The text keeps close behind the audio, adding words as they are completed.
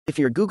If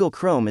your Google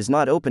Chrome is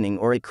not opening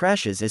or it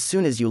crashes as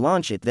soon as you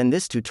launch it, then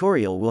this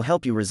tutorial will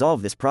help you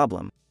resolve this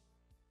problem.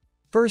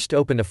 First,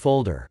 open a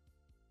folder.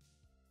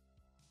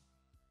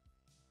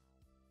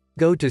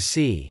 Go to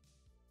C.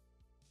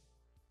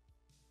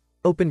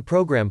 Open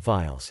Program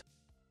Files.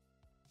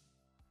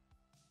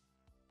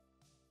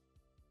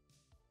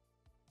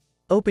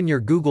 Open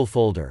your Google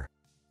folder.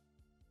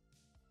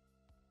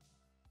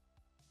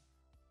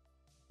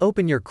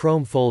 Open your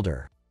Chrome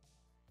folder.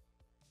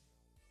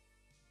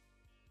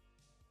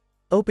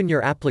 Open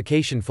your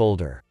Application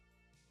folder.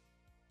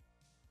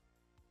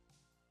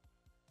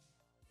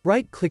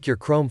 Right-click your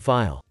Chrome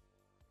file.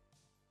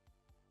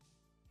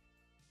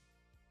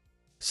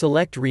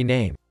 Select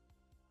Rename.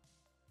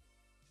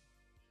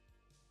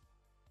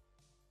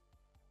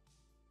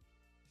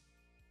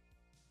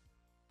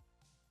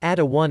 Add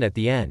a 1 at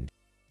the end.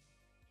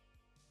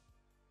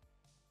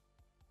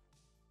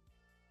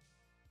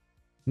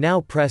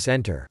 Now press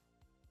Enter.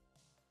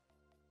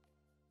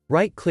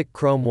 Right-click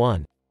Chrome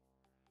 1.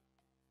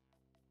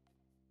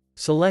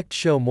 Select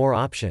Show More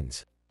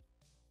Options.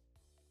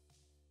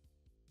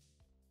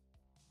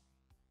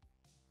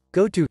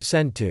 Go to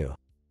Send to.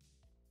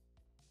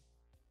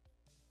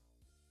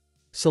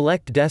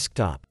 Select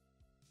Desktop.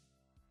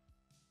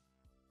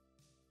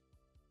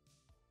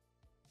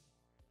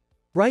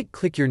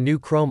 Right-click your new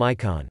Chrome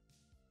icon.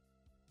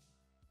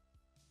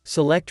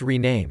 Select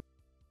Rename.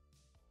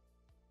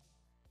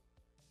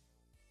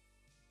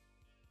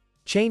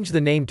 Change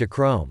the name to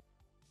Chrome.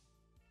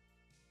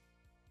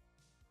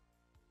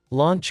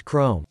 Launch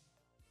Chrome.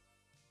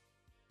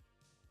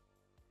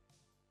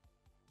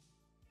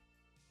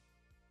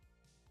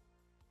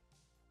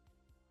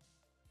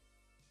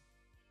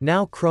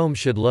 Now Chrome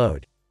should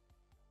load.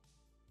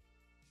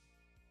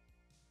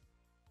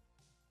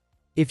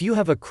 If you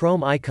have a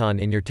Chrome icon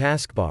in your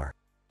taskbar,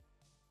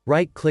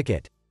 right-click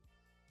it.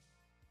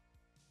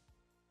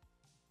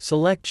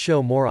 Select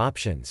Show More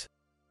Options.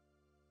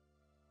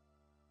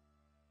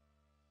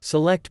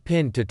 Select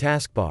Pin to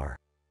Taskbar.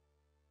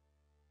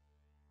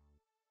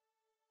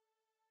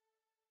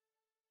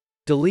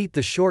 Delete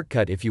the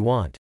shortcut if you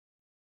want.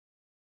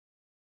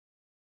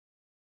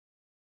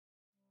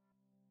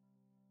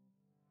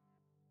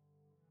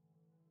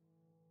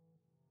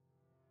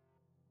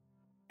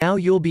 Now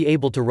you'll be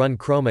able to run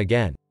Chrome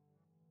again.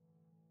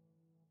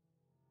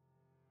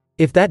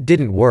 If that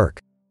didn't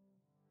work,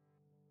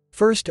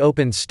 first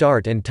open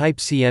Start and type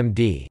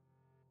CMD.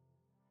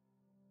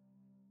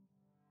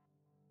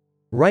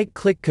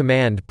 Right-click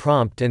Command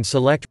Prompt and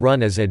select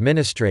Run as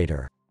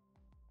Administrator.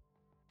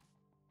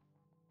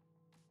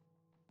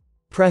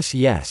 Press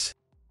Yes.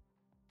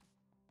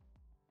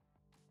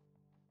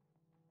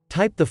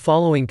 Type the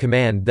following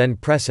command, then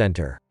press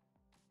Enter.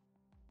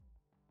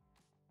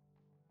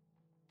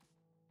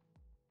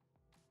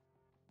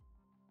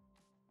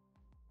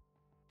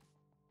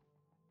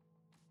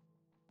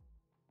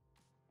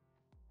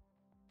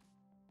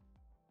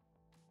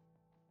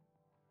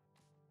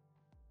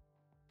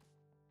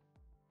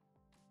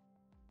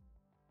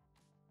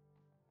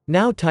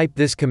 Now type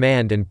this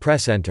command and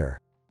press Enter.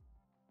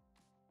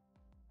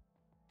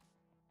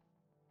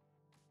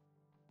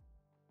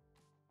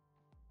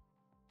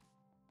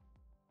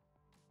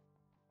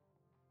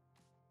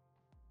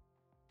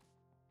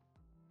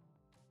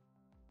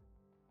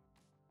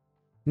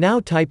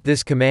 Now type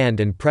this command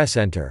and press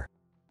Enter.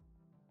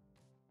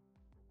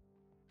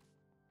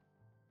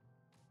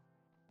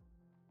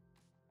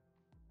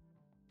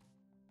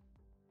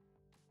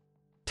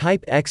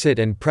 Type Exit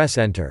and press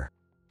Enter.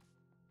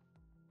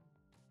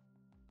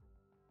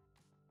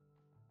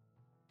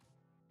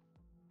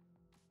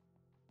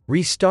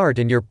 Restart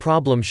and your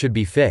problem should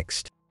be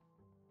fixed.